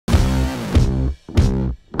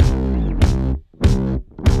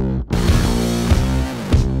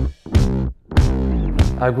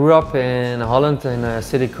I grew up in Holland in a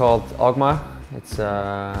city called Alkmaar. It's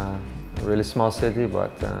a really small city,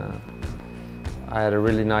 but I had a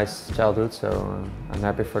really nice childhood, so I'm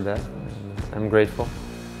happy for that. And I'm grateful.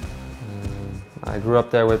 I grew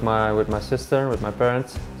up there with my sister, with my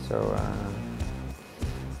parents, so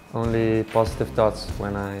only positive thoughts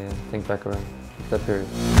when I think back around that period.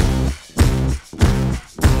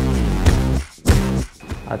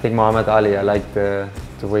 I think Muhammad Ali, I like the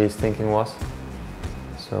way his thinking was.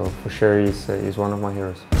 So for sure he's one of my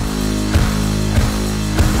heroes.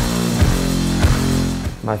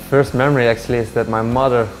 My first memory actually is that my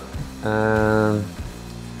mother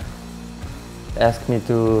asked me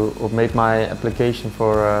to make my application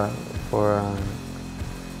for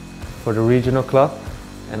the regional club,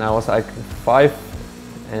 and I was like 5,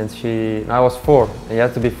 and I was 4, and you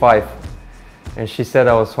have to be 5, and she said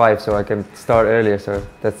I was 5, so I can start earlier. So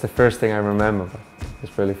that's the first thing I remember.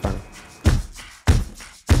 It's really fun.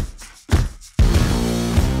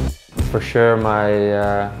 For sure,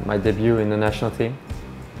 my debut in the national team.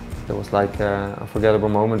 It was like an unforgettable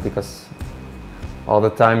moment because all the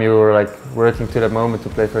time you were like working to that moment to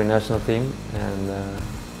play for your national team, and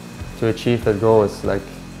to achieve that goal is like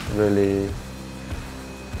really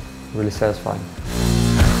satisfying.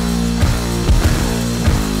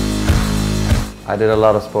 I did a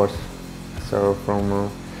lot of sports, so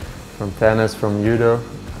from tennis, from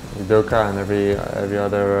judoka, and every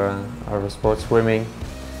other sport, swimming.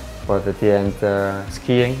 But at the end,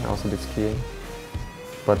 skiing. I also did skiing.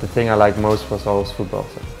 But the thing I liked most was always football.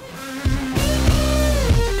 So.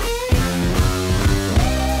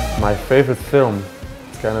 My favorite film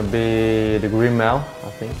is gonna be The Green Mile,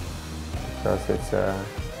 I think, because it's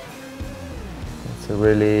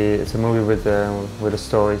a movie with a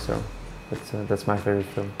story. So that's my favorite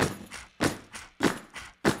film.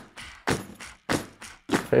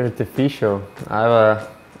 Favorite TV show? I have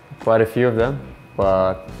quite a few of them.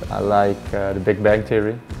 But I like The Big Bang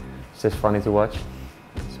Theory. It's just funny to watch.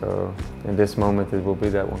 So in this moment it will be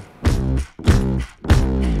that one.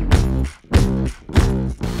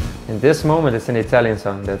 In this moment it's an Italian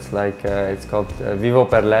song that's like, it's called Vivo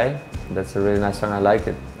per lei. That's a really nice song, I like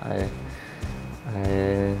it. I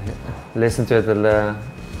listen to it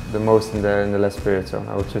the most in the last period, so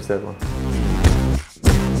I will choose that one.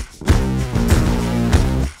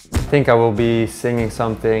 I think I will be singing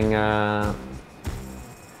something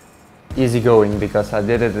easygoing, because I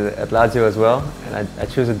did it at Lazio as well, and I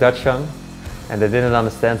choose a Dutch song and they didn't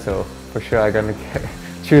understand, so for sure I'm gonna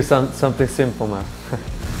choose something simple now.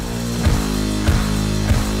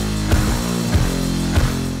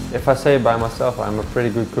 If I say it by myself, I'm a pretty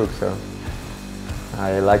good cook, so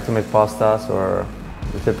I like to make pastas or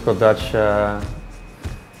the typical Dutch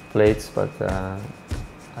plates, but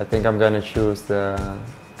I think I'm gonna choose the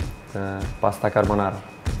pasta carbonara.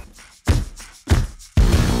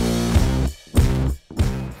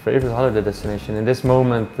 Favorite holiday destination? In this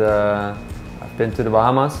moment, I've been to the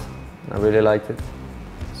Bahamas. I really liked it.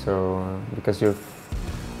 So because you have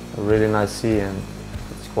a really nice sea and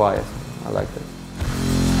it's quiet, I liked it.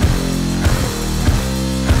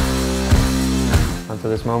 Until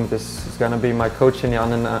this moment, this is gonna be my coach in the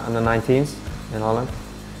under 19s in Holland,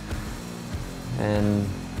 and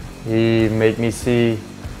he made me see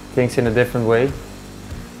things in a different way.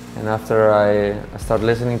 And after I started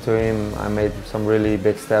listening to him, I made some really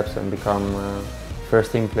big steps and become a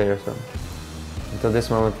first team player. So until this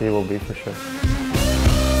moment, he will be for sure.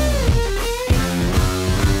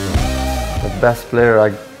 The best player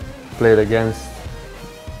I played against,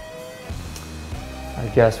 I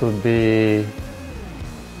guess, would be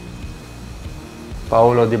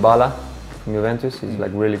Paulo Dybala from Juventus. He's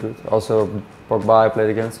like really good. Also Pogba I played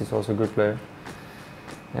against, he's also a good player.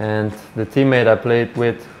 And the teammate I played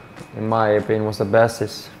with, in my opinion, was the best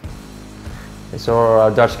is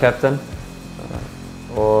our Dutch captain,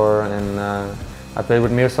 I played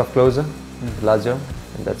with Miroslav Klose at Lazio,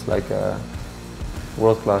 and that's like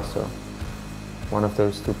world class, so one of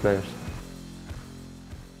those two players.